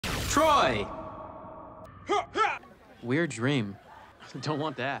Troy! Weird dream. Don't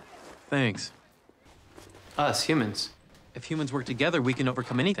want that. Thanks. Us, humans. If humans work together, we can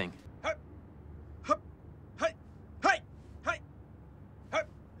overcome anything.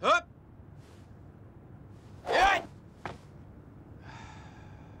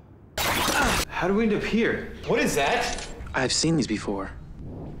 How do we end up here? What is that? I've seen these before.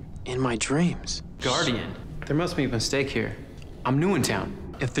 In my dreams. Guardian. There must be a mistake here. I'm new in town.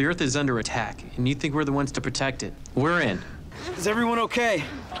 If the Earth is under attack, and you think we're the ones to protect it, we're in. Is everyone okay?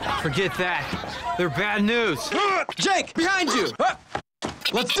 Forget that. They're bad news. Jake, behind you!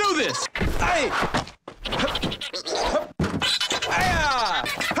 Let's do this! Hey!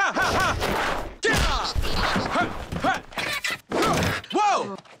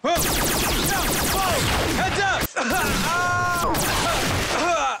 Whoa! Heads up!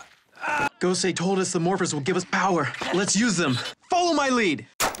 Gosei told us the morphers will give us power. Let's use them. Follow my lead.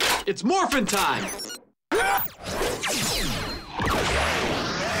 It's morphin' time!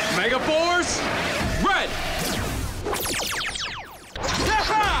 Megaforce Red!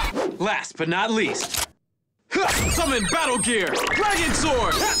 Last but not least, summon battle gear, dragon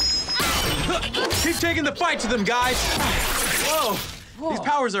sword! Keep taking the fight to them, guys! Whoa, these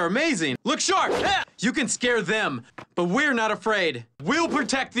powers are amazing. Look sharp! You can scare them, but we're not afraid. We'll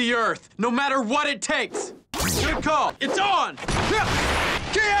protect the Earth, no matter what it takes. Good call, it's on!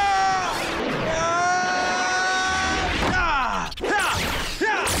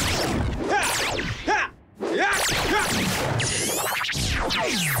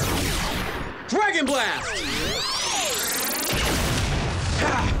 Dragon Blast!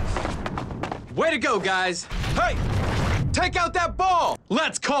 Way to go, guys! Hey! Take out that ball!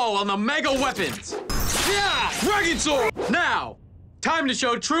 Let's call on the mega weapons! Yeah! Dragon Sword! Now! Time to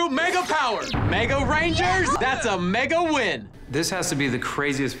show true mega power! Mega Rangers, that's a mega win! This has to be the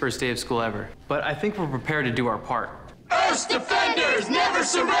craziest first day of school ever, but I think we're prepared to do our part. Earth's defenders never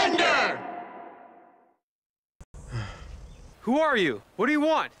surrender! Who are you? What do you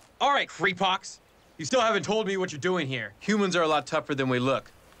want? All right, creepox. You still haven't told me what you're doing here. Humans are a lot tougher than we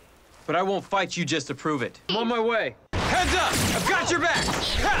look. But I won't fight you just to prove it. I'm on my way. Heads up! I've got your back!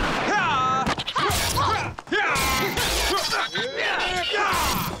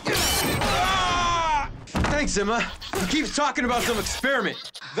 Thanks, Emma. He keeps talking about some experiment.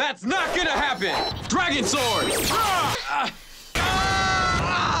 That's not gonna happen! Dragon Sword!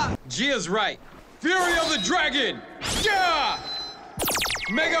 Gia's right. Fury of the Dragon! Yeah!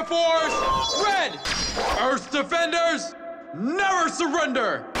 Megaforce Red! Earth Defenders never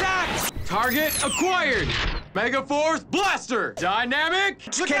surrender! Target acquired! Megaforce Blaster!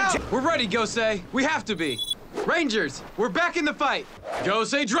 Dynamic! Look out! We're ready, Gosei. We have to be. Rangers, we're back in the fight.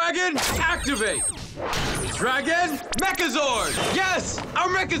 Gosei Dragon, activate! Dragon, Mechazord! Yes! Our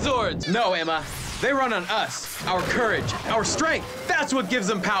Mechazords! No, Emma. They run on us. Our courage, our strength. That's what gives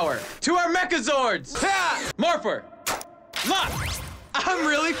them power. To our Mechazords! Ha! Morpher! Lock! I'm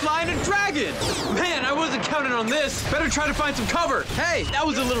really flying a dragon! Man, I wasn't counting on this. Better try to find some cover. Hey, that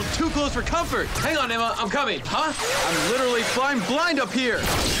was a little too close for comfort. Hang on, Emma, I'm coming. Huh? I'm literally flying blind up here.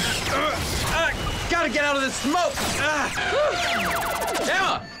 Gotta get out of this smoke.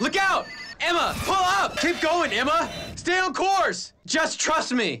 Emma, look out! Emma, pull up! Keep going, Emma. Stay on course. Just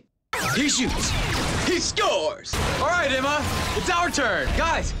trust me. He shoots. He scores! All right, Emma, it's our turn.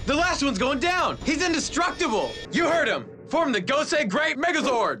 Guys, the last one's going down. He's indestructible. You heard him. Form the Gosei Great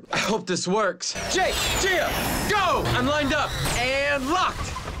Megazord. I hope this works. Jake, Gia, go! I'm lined up and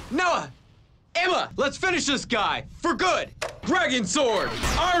locked. Noah, Emma, let's finish this guy for good. Dragon Sword,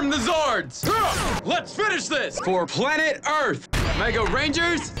 arm the Zords. Let's finish this for planet Earth. Mega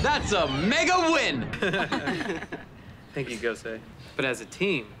Rangers, that's a mega win. Thank you, Gosei. But as a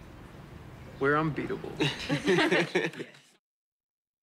team, we're unbeatable. Yes.